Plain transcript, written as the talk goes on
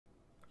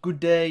Good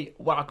day,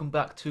 welcome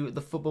back to the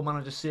Football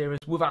Manager series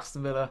with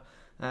Aston Villa,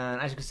 and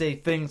as you can see,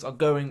 things are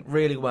going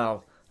really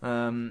well.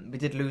 We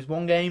did lose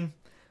one game,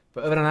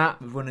 but other than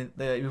that, we've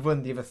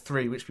won the other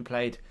three which we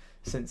played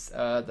since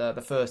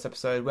the first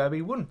episode where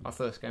we won our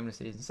first game of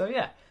the season. So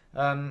yeah,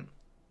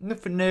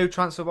 nothing new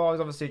transfer-wise.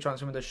 Obviously,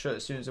 transfer window shut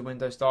as soon as the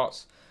window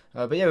starts.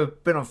 But yeah,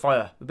 we've been on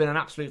fire. We've been on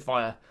absolute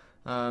fire.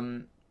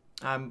 And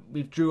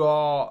we've drew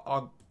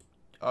our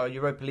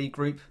Europa League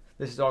group.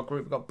 This is our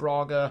group. We've got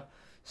Braga,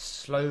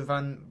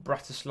 Slovan,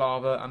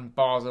 Bratislava and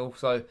Basel.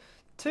 So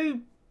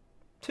two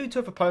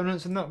tough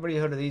opponents. I've not really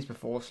heard of these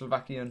before,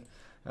 Slovakian.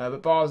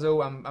 But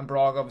Basel and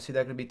Braga, obviously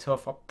they're going to be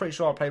tough. I'm pretty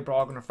sure I played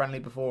Braga in a friendly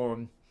before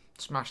and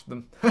smashed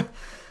them.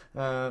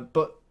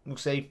 But we'll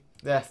see.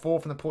 They're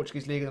fourth in the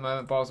Portuguese league at the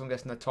moment. Basel, I'm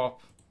guessing they're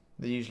top.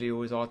 They usually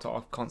always are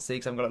top. I can't see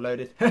because I haven't got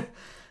it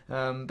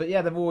loaded. But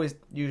yeah, they've always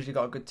usually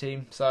got a good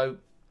team. So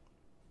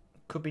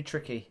could be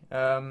tricky.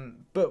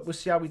 But we'll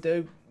see how we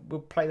do. We'll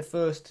play the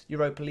first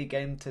Europa League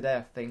game today,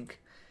 I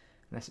think.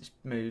 Unless it's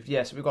moved.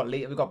 Yeah, so we've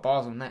got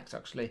Basel next,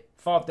 actually.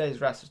 5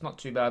 days rest, it's not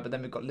too bad. But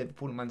then we've got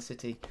Liverpool and Man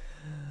City.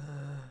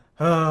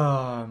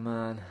 Oh,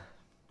 man.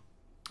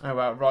 Oh,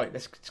 well, right,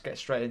 let's get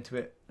straight into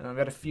it. We've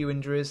had a few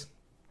injuries,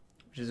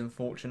 which is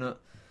unfortunate.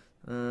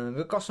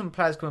 We've got some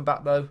players coming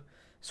back, though.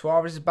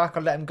 Suarez is back.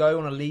 I let him go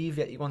on a leave.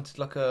 Yet he wanted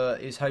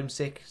he was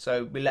homesick,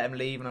 so we let him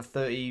leave on a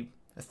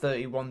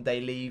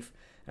 31-day leave.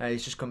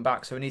 He's just come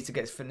back, so he needs to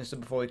get his fitness up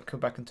before he can come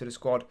back into the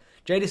squad.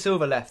 Jadon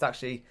Silva left,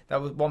 actually.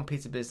 That was one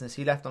piece of business.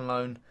 He left on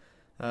loan.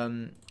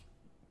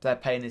 They're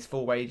paying his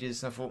full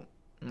wages. And I thought,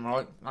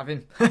 alright, have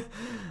him.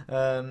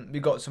 We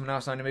got someone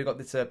else now. We got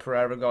this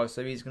Pereira guy,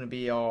 so he's going to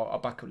be our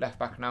backup left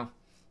back now.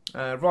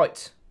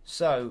 Right,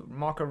 so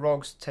Marco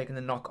Rog's taking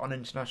the knock on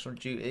international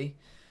duty.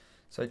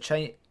 So,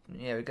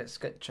 let's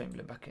get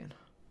Chamberlain back in.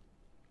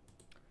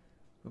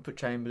 We'll put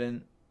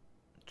Chamberlain.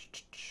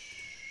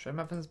 Show him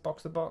Evans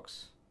box to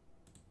box.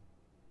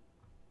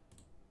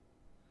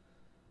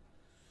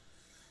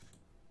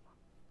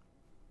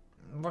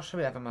 What should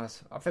we have him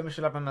as? I think we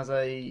should have him as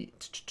a...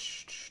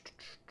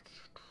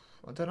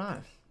 I don't know.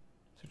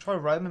 So try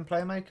Roman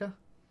playmaker.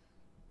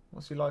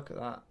 What's he like at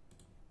that?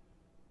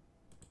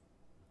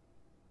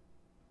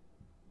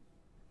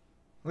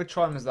 I'm going to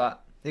try him as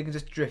that. He can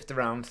just drift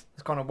around.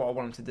 That's kind of what I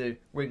want him to do.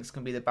 Winks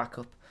can be the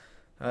backup.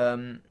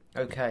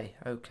 Okay.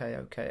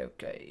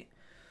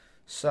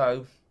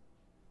 So,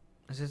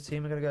 is this the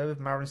team we're going to go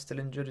with? Marin's still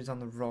injured. He's on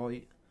the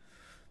right.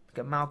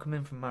 Get Malcolm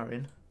in from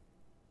Marin.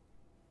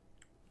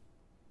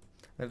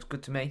 Looks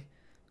good to me.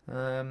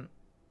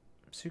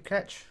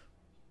 Sukech.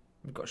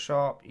 We've got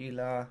Sharp,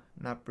 Ela,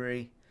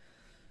 Nabry.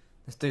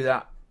 Let's do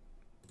that.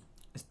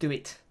 Let's do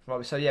it.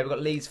 Right, so yeah, we've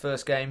got Leeds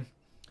first game.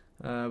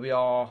 We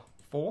are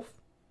fourth.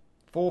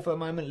 Fourth at the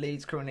moment.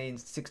 Leeds currently in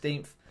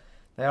 16th.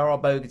 They are our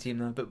bogey team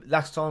though. But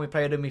last time we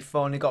played them, we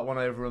finally got one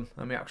over them.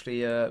 And we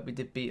actually we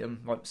did beat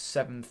them like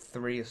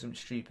 7-3 or something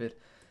stupid.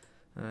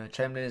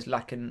 Chamberlain is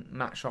lacking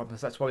match sharpness.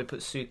 That's why we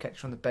put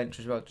Sukech on the bench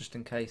as well, just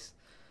in case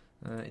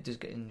he does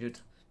get injured.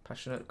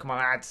 Passionate. Come on,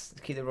 lads.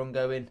 Let's keep the run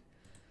going.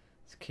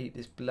 Let's keep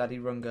this bloody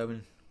run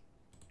going.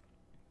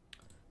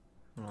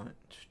 Right.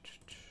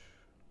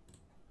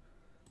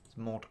 There's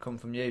more to come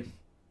from you.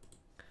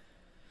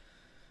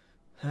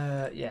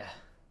 Yeah.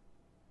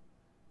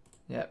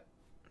 Yep.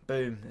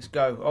 Boom. Let's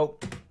go.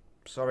 Oh,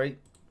 sorry.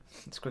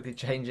 Let's quickly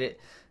change it.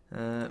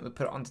 We'll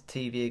put it onto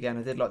TV again.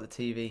 I did like the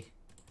TV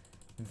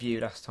view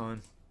last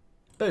time.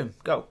 Boom.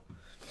 Go.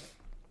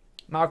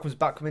 Malcolm's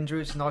back from injury,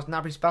 which is nice.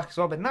 Nabry's back as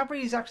well, but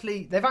Nabry's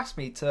actually, they've asked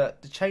me to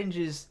change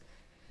his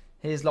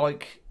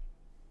like,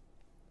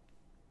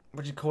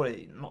 what do you call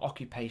it? Not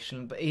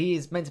occupation, but he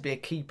is meant to be a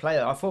key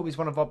player. I thought he was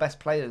one of our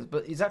best players,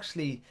 but he's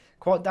actually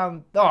quite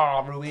down.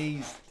 Oh,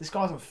 Ruiz, this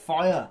guy's on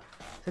fire.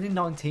 He's only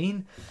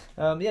 19.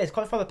 Yeah, he's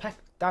quite far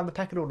down the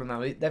pecking order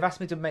now. They've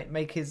asked me to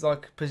make his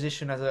like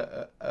position as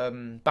a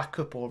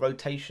backup or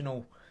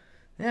rotational.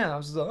 Yeah, I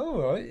was like,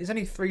 oh, all right. He's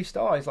only 3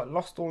 stars. He's like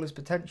lost all his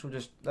potential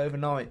just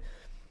overnight.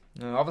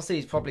 Obviously,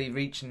 he's probably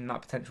reaching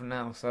that potential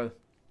now. So,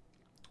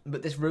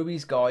 but this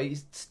Ruiz guy,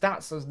 his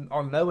stats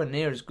are nowhere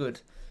near as good,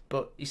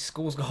 but he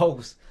scores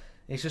goals.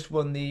 He's just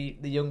won the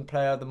Young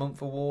Player of the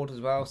Month award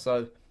as well.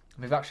 So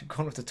we've actually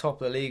gone off the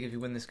top of the league if you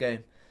win this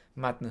game.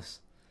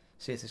 Madness.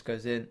 See if this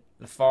goes in.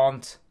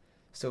 Lafont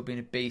still being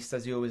a beast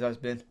as he always has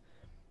been.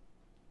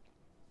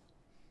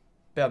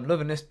 But I'm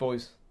loving this,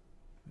 boys.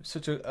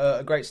 Such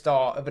a great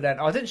start. But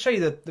then I didn't show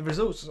you the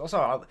results.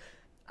 Sorry,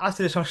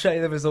 after this I'll show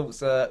you the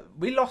results.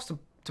 We lost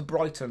to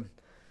Brighton.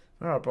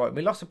 Where are Brighton?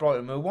 We lost to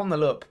Brighton. We won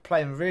the up,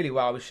 playing really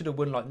well. We should have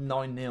won like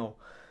 9-0.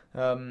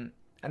 And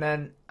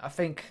then I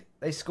think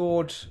they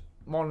scored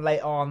one late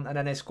on, and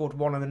then they scored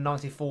one in the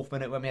 94th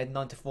minute when we had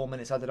 94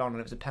 minutes added on, and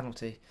it was a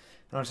penalty.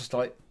 And I was just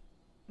like,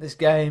 this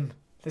game.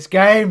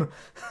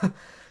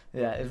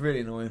 Yeah, it was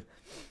really annoying.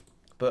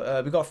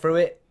 But we got through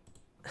it,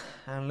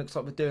 and it looks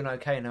like we're doing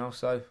okay now.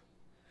 So,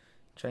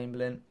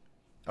 Chamberlain.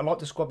 I like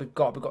the squad we've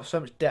got. We've got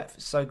so much depth.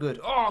 It's so good.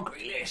 Oh,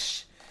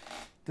 Grealish!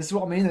 This is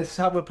what I mean. This is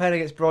how we're playing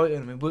against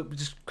Brighton. I mean, we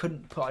just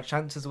couldn't put our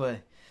chances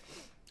away.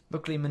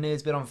 Luckily,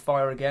 Manir's been on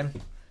fire again.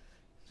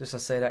 Just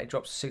as I say that, he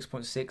drops to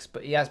 6.6,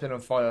 but he has been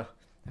on fire.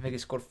 I think he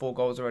scored 4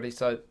 goals already,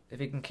 so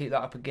if he can keep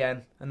that up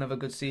again, another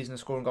good season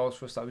of scoring goals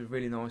for us, that would be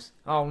really nice.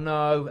 Oh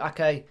no,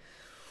 okay.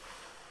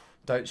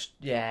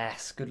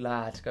 Yes, good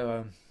lad, go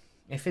home.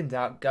 If in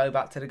doubt, go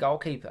back to the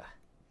goalkeeper.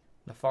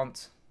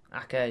 Lafont,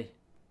 Ake.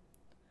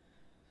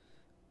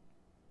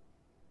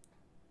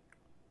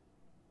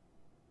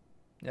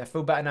 Yeah, I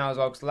feel better now as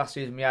well, because last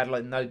season we had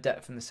like no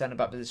depth in the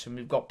centre-back position.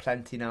 We've got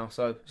plenty now,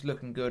 so it's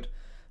looking good.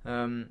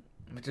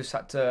 We just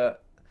had to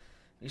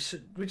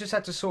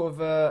sort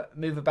of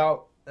move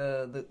about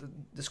the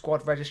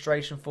squad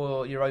registration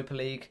for Europa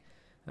League,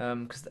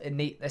 because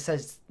it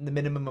says the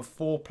minimum of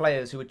 4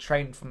 players who were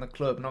trained from the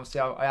club, and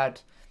obviously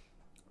I've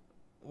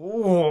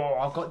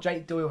got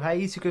Jake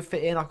Doyle-Hayes who could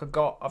fit in. I've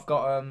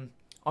got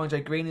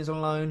Andre Green is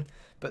on loan,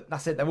 but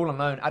that's it. They're all on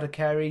loan.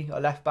 Adekeri, a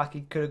left back,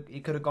 he could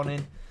have gone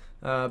in.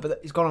 But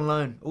he's gone on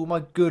loan. All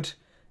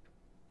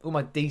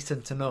my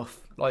decent enough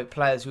like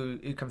players who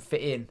can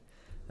fit in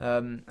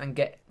and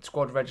get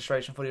squad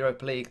registration for the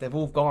Europa League, they've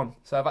all gone.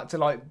 So I've had to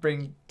like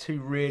bring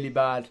 2 really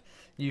bad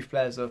youth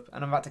players up,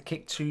 and I've had to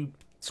kick 2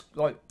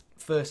 like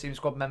first team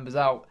squad members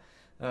out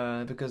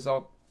because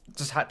I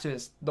just had to.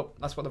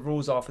 That's what the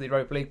rules are for the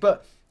Europa League.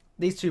 But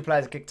these 2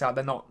 players are kicked out.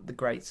 They're not the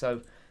great.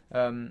 So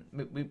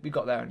we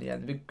got there in the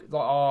end.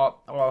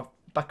 Our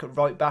back at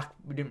right back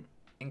we didn't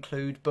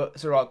include, but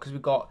it's alright because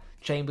we've got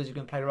Chambers who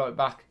can play right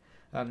back,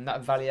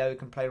 that Valio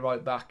can play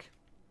right back,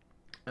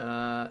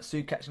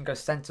 Suket can go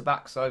centre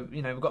back, so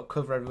you know we've got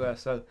cover everywhere,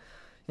 so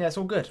yeah, it's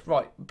all good.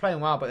 Right, we're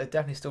playing well, but there's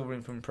definitely still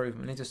room for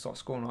improvement. We need to start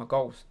scoring our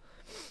goals.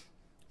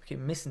 We keep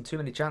missing too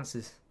many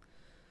chances.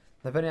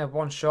 They've only had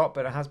 1 shot,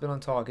 but it has been on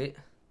target.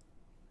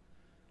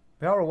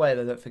 We are away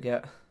though, don't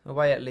forget.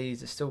 Away at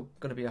Leeds, it's still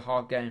going to be a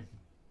hard game.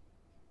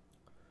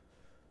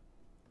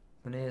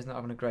 Manier's not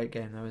having a great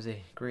game though, is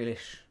he?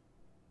 Grealish.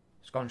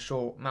 It's gone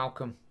short.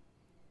 Malcolm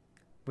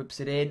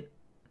whips it in.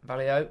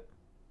 Valio.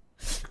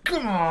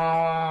 Come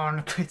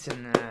on! Quit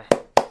in there.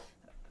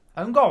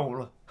 Own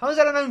goal? How is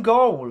that an own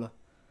goal?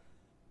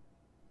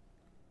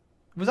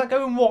 Was that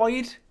going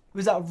wide?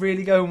 Was that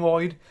really going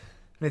wide?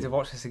 I need to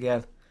watch this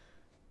again.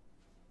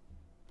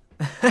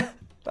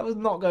 That was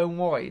not going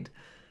wide.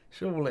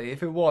 Surely.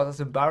 If it was, that's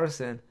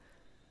embarrassing.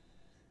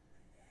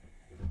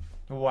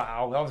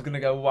 Wow, that was going to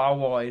go wow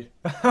wide.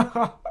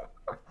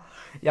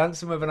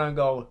 Janssen with an own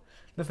goal.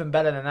 Nothing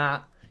better than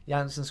that.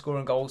 Janssen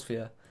scoring goals for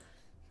you.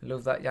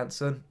 Love that,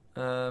 Janssen.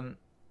 Let's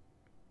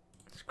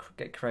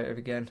get creative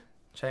again.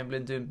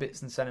 Chamberlain doing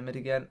bits in centre mid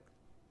again.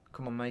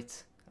 Come on,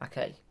 mate.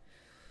 Okay.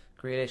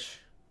 Grealish.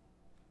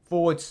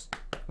 Forwards.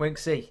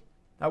 Winksy.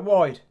 Out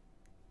wide.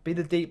 Be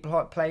the deep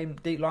line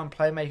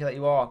playmaker that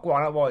you are. Go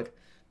on, out wide.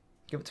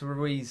 Give it to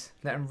Ruiz.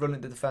 Let him run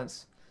into the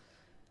defence.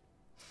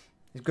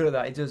 He's good at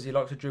that. He does. He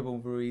likes to dribble,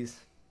 Ruiz.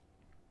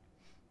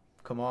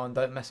 Come on,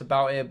 don't mess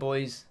about here,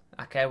 boys.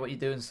 Okay, what you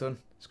doing, son?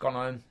 It's gone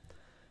home.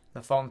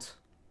 Lafont.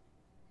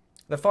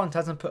 Lafont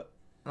hasn't put...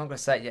 I'm not going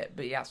to say it yet,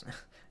 but he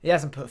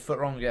hasn't put a foot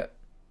wrong yet.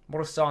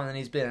 What a signing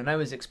he's been. I know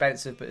he's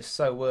expensive, but it's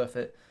so worth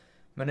it.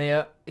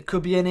 Mania, it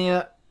could be in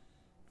here.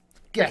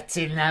 Get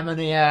in there,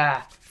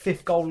 Mania.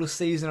 5th goal this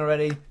season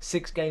already.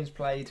 6 games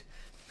played.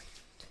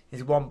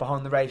 He's 1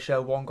 behind the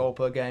ratio, 1 goal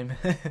per game.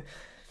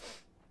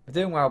 We're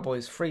doing well,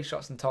 boys. 3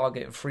 shots on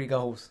target and 3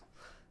 goals.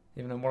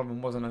 Even though one of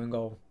them was an own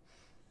goal.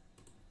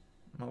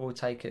 We'll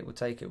take it,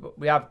 But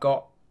we have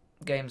got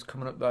games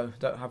coming up, though,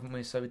 haven't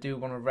we? So we do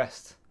want to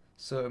rest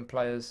certain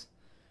players.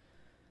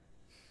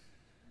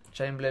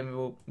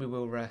 Chamberlain, we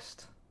will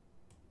rest.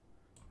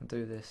 And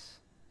do this.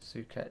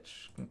 Suket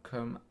can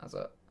come as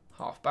a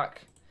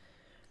half-back.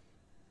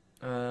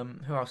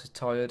 Who else is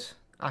tired?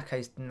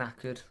 Ake's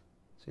knackered,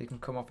 so he can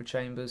come off with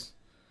Chambers.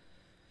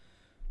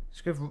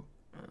 Let's give...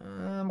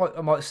 I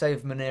might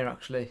save Manir,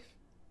 actually.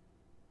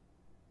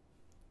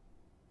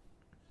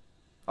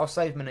 I'll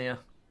save Manir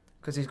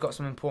because he's got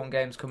some important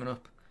games coming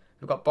up.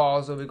 We've got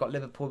Basel, we've got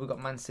Liverpool, we've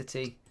got Man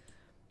City.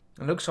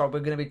 It looks like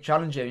we're going to be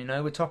challenging, you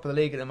know. We're top of the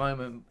league at the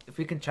moment. If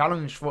we can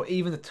challenge for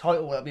even the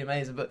title, that'd be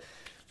amazing. But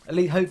at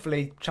least,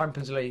 hopefully,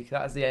 Champions League,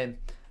 that is the aim.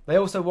 They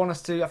also want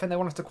us to, I think they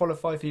want us to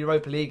qualify for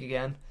Europa League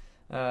again.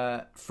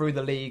 Through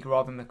the league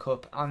rather than the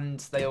cup, and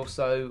they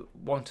also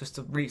want us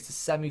to reach the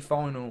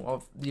semi-final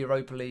of the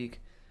Europa League,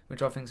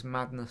 which I think is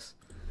madness.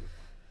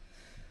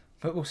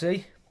 But we'll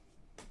see.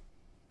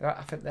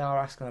 I think they are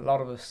asking a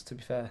lot of us, to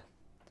be fair.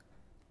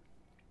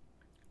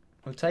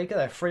 We'll take it.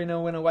 They're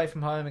 3-0 win away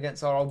from home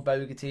against our old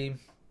bogey team.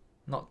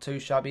 Not too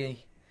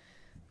shabby.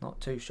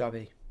 Not too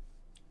shabby.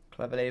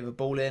 Cleverly with a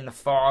ball in the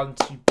front.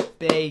 You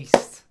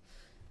beast.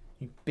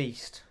 You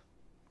beast.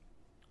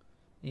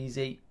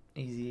 Easy.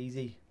 Easy,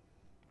 easy.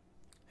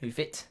 Who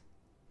fit?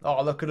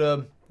 Oh, look at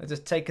them. They're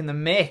just taking the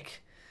mick.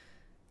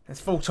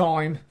 It's full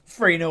time.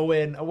 3-0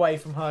 win away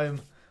from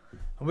home.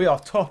 And we are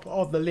top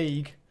of the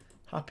league.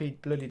 Happy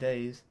bloody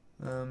days.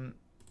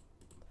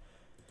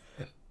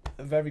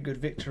 A very good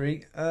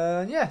victory.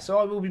 Yeah, so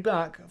I will be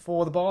back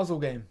for the Basel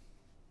game.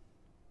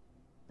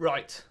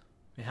 Right.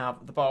 We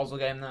have the Basel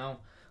game now.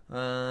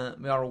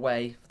 We are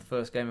away for the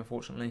first game,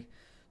 unfortunately.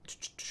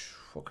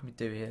 what can we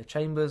do here?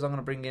 Chambers, I'm going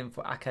to bring in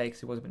for Ake because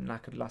he was a bit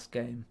knackered last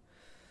game.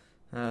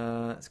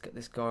 Let's get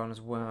this guy on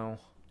as well.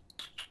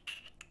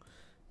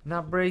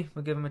 Nabry,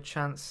 we'll give him a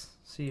chance.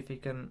 See if he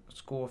can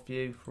score a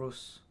few for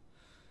us.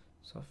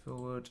 So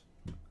forward,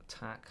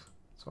 attack.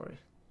 Sorry.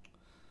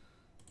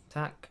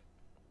 Attack.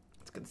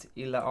 Let's get this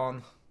Ela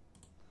on.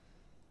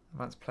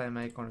 Advanced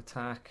playmaker on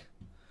attack.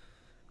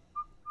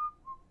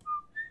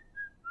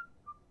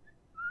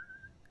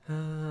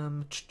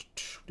 What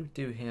do we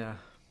do here?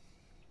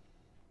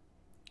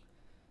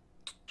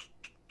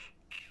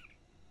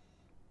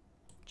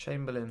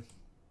 Chamberlain.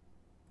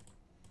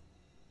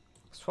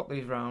 Swap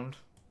these round.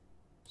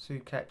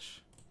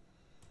 Sukech.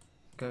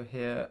 Go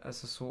here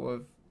as a sort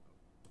of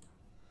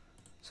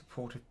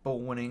supportive ball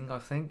winning, I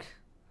think.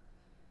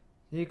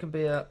 You can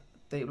be a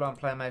deep line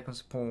playmaker and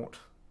support.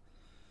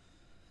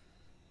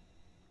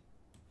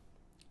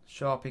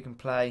 Sharpie can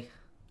play.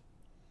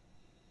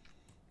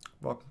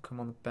 Rob can come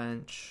on the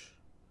bench.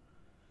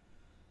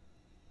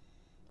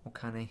 Or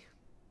can he?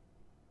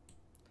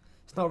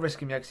 It's not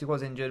risking yet because he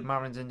was injured.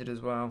 Marin's injured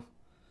as well.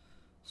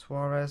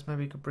 Suarez,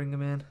 maybe you could bring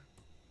him in.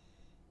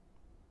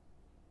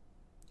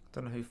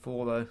 Don't know who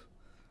for though.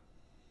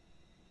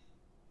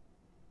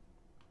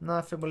 No,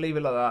 I think we'll leave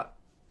it like that.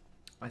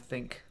 I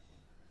think.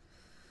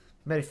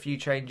 Made a few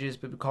changes,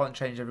 but we can't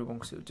change everyone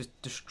because it would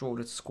just destroy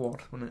the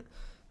squad, wouldn't it?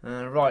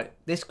 Right,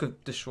 this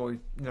could destroy,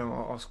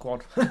 our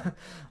squad,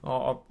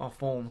 our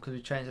form, because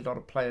we changed a lot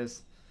of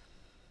players.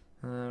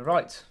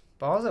 Right,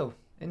 Basel,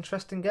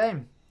 interesting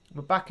game.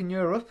 We're back in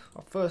Europe,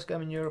 our first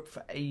game in Europe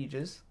for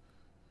ages.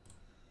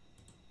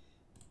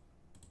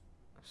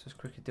 Let's just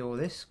quickly do all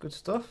this, good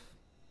stuff.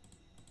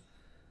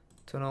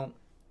 Tunnel.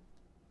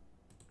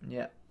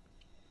 Yeah.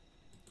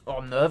 Oh,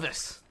 I'm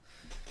nervous.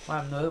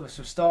 I'm nervous.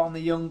 We're starting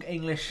the young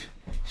English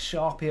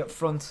Sharpie up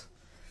front.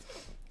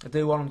 I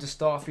do want them to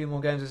start a few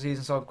more games this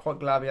season, so I'm quite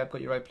glad we have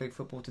got Europa League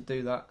football to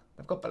do that.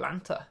 They've got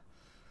Balanta,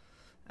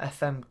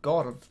 FM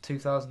God of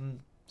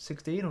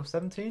 2016 or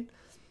 17.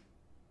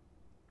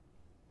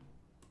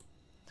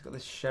 They've got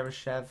this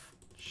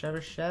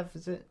Cheryshev,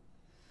 is it?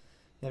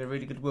 He had a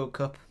really good World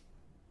Cup.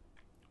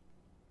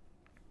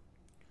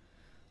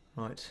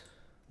 Right,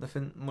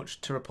 nothing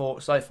much to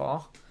report so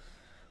far.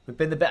 We've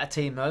been the better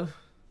team though.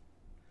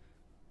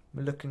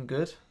 We're looking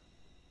good.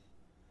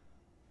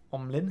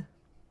 Omlin.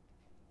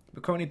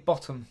 We're currently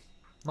bottom.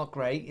 Not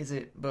great, is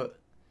it? But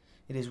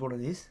it is what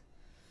it is.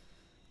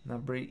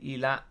 Nabry,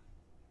 Ela.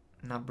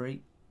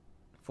 Nabry.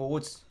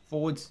 Forwards.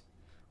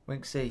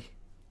 Winksy.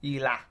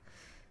 Ela.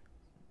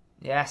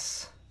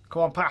 Yes.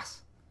 Come on,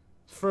 pass.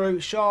 Through.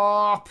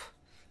 Sharp.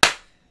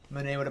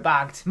 Munir would have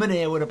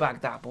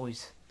bagged. That,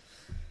 boys.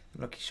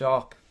 Lucky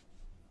Sharp.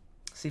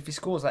 See if he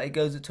scores that. He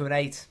goes up to an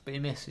 8, but he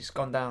missed. He's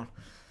gone down.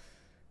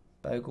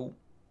 Bogle.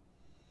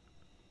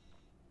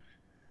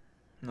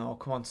 No,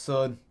 come on,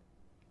 son.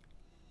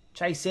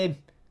 Chase him.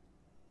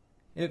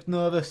 He looks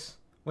nervous.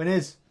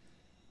 Winners.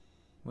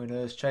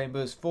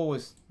 Chambers.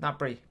 Forwards.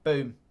 Nabry.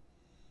 Boom.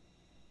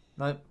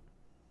 Nope.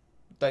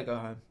 Don't go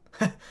home.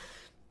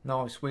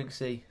 Nice.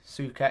 Winksy.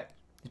 Suket.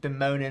 He's been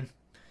moaning.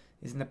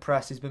 He's in the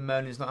press. He's been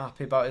moaning. He's not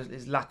happy about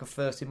his lack of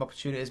first team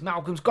opportunities.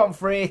 Malcolm's gone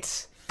for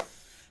it.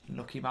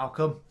 Lucky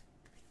Malcolm.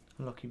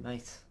 Lucky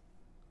mate.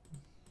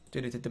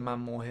 Do need to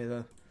demand more here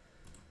though.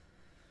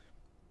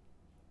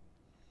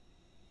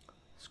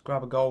 Let's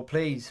grab a goal,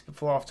 please,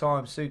 before half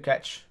time.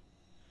 Sukech.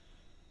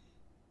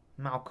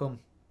 Malcolm.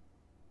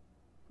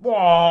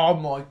 Oh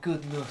my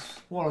goodness.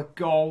 What a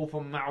goal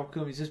from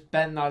Malcolm. He's just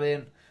bent that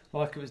in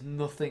like it was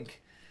nothing.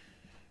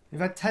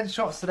 We've had 10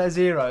 shots to their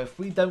 0. If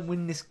we don't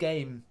win this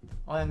game,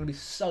 I am going to be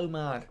so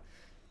mad.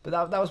 But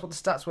that was what the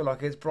stats were like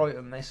against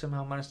Brighton. They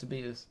somehow managed to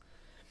beat us.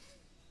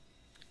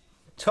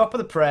 Top of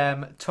the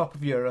Prem, top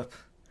of Europe.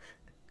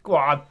 Go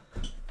on.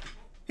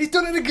 He's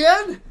done it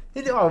again.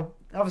 Oh,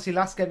 obviously,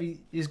 last game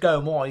he was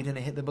going wide and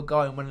he hit the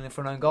guy and winning it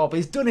for an own goal. But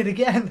he's done it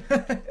again.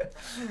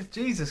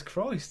 Jesus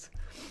Christ.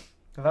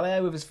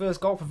 Valère with his first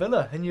goal for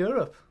Villa in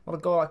Europe. What a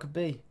goal that could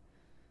be.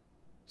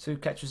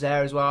 Sukech was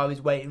there as well.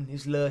 He's waiting.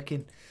 He's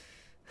lurking.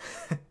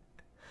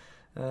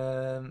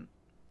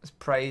 Let's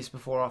praise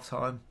before half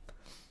time.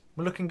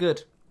 We're looking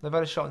good. They've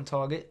had a shot on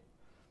target.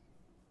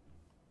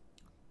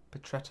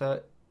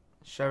 Petretta,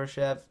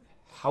 Cheryshev,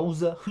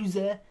 Hauser, who's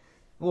there?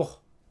 Oh,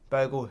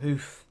 Bogle,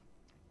 hoof.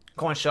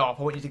 Come on, Sharp.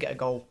 I want you to get a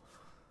goal.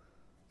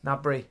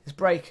 Nabry, it's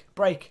break.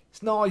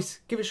 It's nice.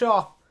 Give it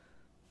Sharp.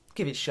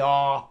 Give it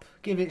Sharp.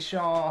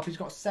 He's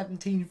got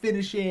 17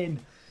 finishing.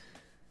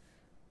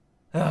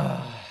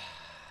 Damn.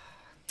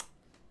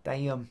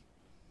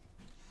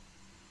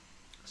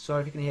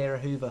 Sorry if you can hear a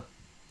hoover.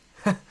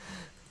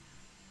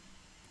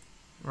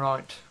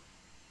 Right.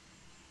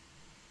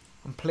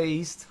 I'm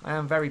pleased. I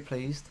am very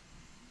pleased.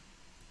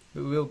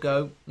 But we will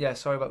go. Yeah,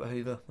 sorry about the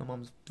hoover. My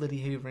mum's bloody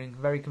hoovering.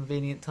 Very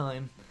convenient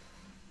time.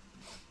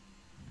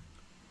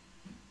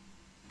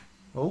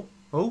 Oh.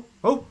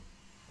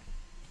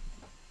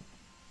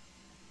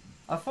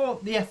 I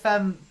thought the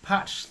FM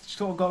patch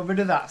sort of got rid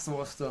of that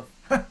sort of stuff.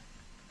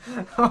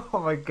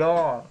 Oh my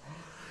god.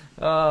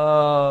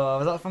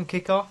 Was that from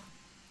kickoff?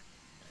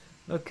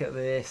 Look at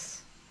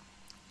this.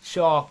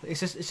 Sharp. It's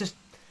just.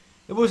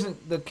 It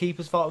wasn't the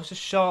keeper's fault. It was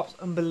just Sharp's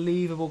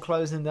unbelievable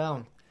closing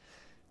down.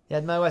 He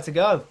had nowhere to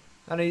go,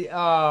 and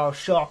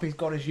Sharp. He's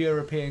got his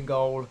European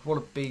goal. What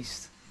a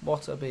beast!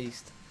 What a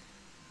beast!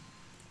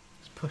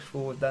 Let's push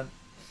forward then.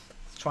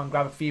 Let's try and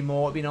grab a few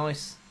more. It'd be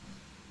nice.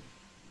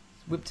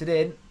 Whipped it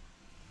in.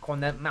 Come on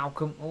then,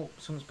 Malcolm. Oh,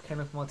 something's came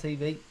up on my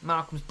TV.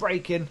 Malcolm's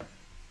breaking.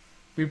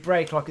 We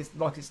break like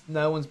it's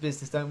no one's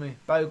business, don't we?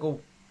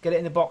 Bogle, get it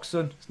in the box,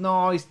 son. It's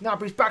nice.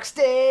 Nabry's back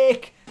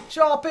stick.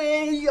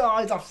 Sharpie.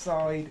 Oh, he's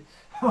offside.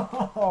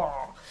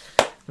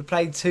 We're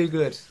playing too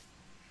good.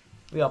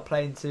 We are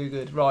playing too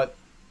good. Right,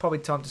 probably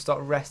time to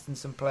start resting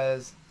some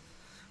players.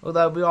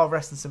 Although we are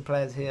resting some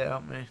players here,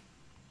 aren't we?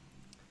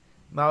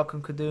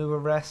 Malcolm could do a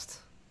rest.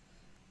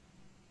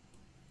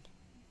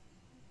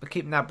 But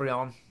keep Nabry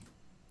on.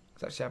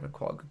 He's actually having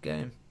quite a good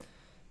game.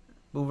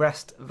 We'll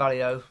rest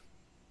Valio.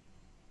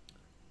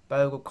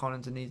 Bogle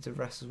Collins needs a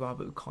rest as well,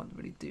 but we can't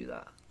really do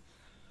that.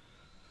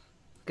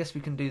 I guess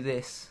we can do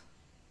this.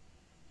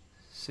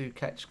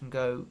 Sukech can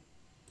go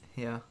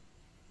here.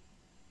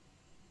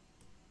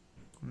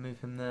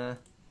 Move him there.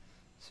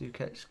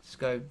 Sukech, just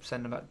go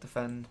send him back to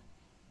defend.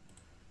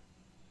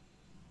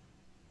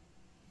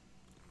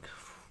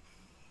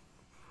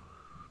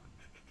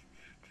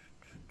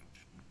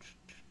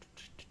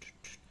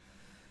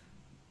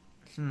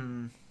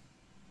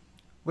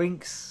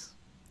 Winks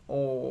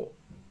or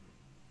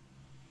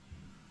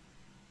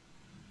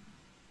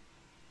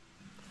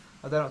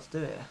I don't know what to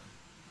do here.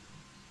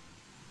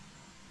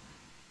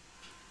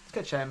 Let's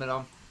get Chamberlain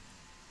on.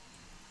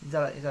 He's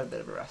had a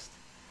bit of a rest.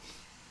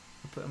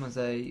 I'll put him as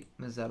a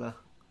Mazzella.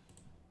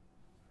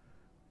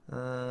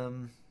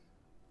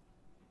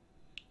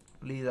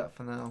 Leave that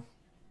for now.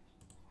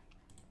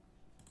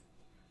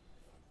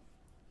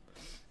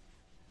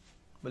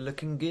 We're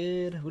looking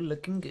good. We're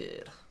looking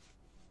good.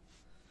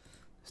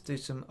 Let's do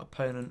some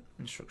opponent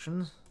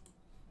instructions.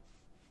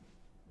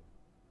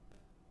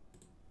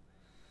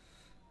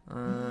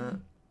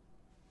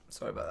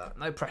 Sorry about that.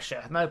 No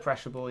pressure. No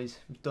pressure, boys.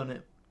 We've done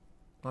it.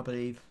 I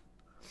believe.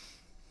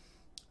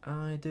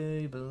 I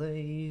do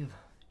believe.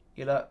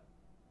 You know,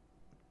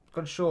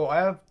 gone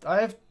short.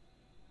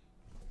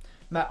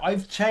 Matt,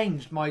 I've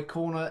changed my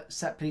corner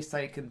set piece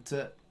taken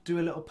to do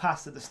a little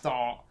pass at the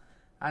start,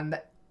 and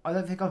I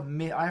don't think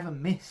I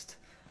haven't missed.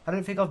 I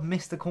don't think I've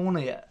missed a corner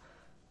yet.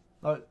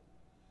 Like,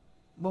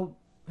 well,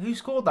 who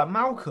scored that?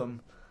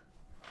 Malcolm.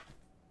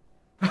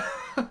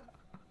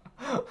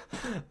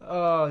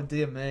 Oh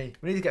dear me.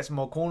 We need to get some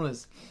more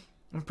corners.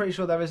 I'm pretty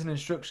sure there is an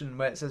instruction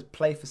where it says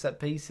play for set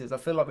pieces. I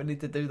feel like we need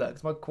to do that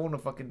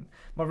because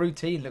my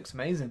routine looks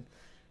amazing.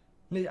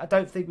 I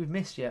don't think we've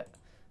missed yet.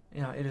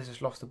 You know, it has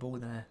just lost the ball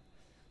there.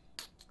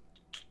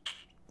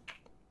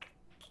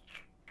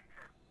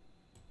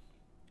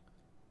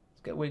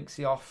 Let's get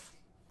Winksy off.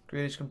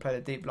 Grealish can play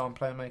the deep line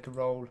playmaker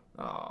role.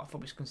 Oh, I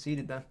thought we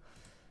conceded there.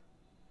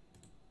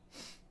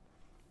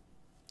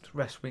 Let's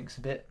rest Winks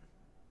a bit.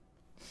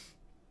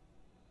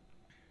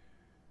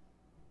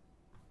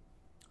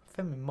 I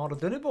think we might have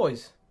done it,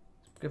 boys.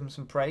 Give him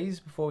some praise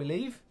before we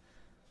leave.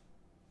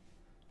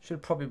 Should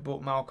have probably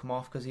brought Malcolm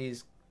off because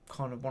he's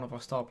kind of one of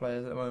our star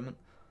players at the moment.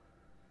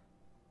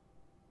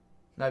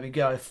 There we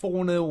go.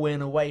 4-0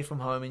 win away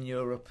from home in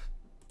Europe.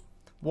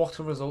 What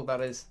a result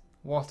that is.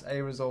 What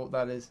a result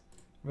that is.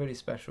 Really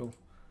special.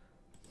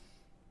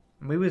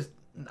 And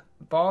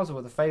Basel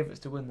were the favourites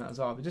to win that as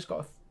well. We just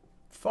got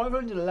a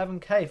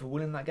 511k for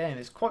winning that game.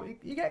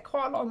 You get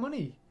quite a lot of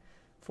money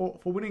for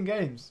winning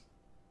games.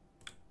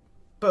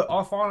 But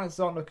our finances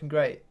aren't looking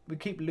great. We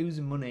keep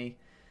losing money,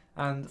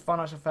 and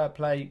financial fair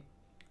play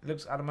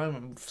looks at the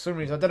moment, for some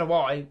reason, I don't know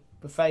why,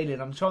 we're failing.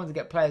 I'm trying to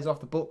get players off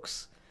the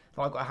books.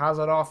 Like, I've got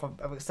Hazard off.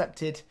 I've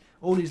accepted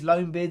all these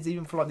loan bids,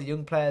 even for like the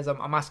young players.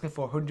 I'm asking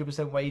for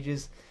 100%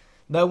 wages.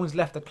 No one's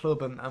left the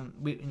club, and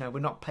we're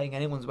not paying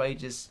anyone's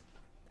wages.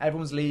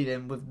 Everyone's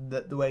leaving with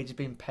the wages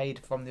being paid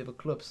from the other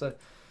club. So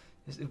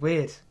it's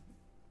weird.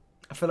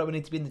 I feel like we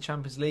need to be in the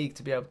Champions League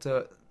to be able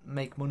to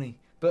make money.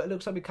 But it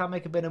looks like we can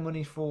make a bit of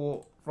money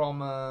from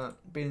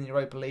being in the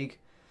Europa League.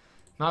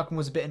 Malcolm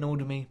was a bit annoyed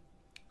with me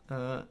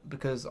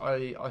because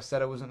I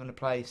said I wasn't going to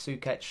play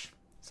Sukech.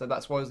 So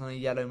that's why I was on a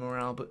yellow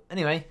morale. But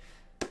anyway,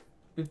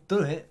 we've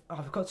done it. Oh,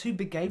 we've got 2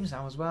 big games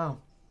now as well.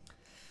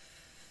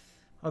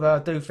 Although I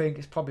do think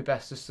it's probably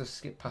best just to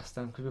skip past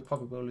them because we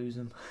probably will lose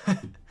them.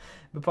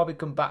 We'll probably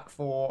come back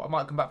I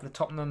might come back for the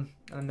Tottenham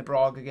and the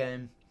Braga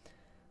game.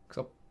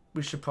 Because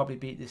we should probably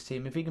beat this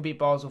team. If we can beat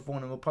Basel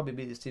 4-0, we'll probably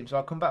beat this team. So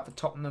I'll come back for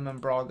Tottenham and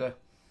Braga.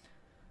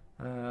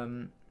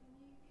 And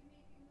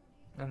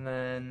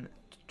then,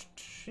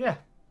 yeah,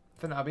 I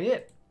think that'll be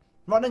it.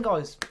 Right then,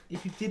 guys,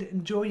 if you did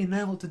enjoy, you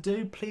know what to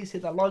do. Please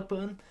hit that like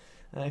button.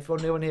 If you're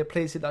new on here,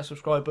 please hit that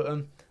subscribe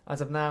button.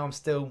 As of now, I'm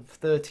still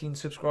 13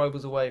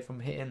 subscribers away from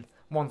hitting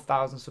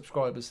 1,000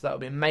 subscribers. So that'll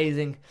be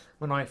amazing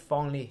when I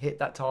finally hit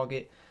that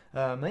target.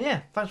 And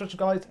yeah, thanks for watching,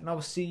 guys, and I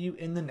will see you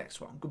in the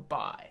next one.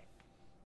 Goodbye.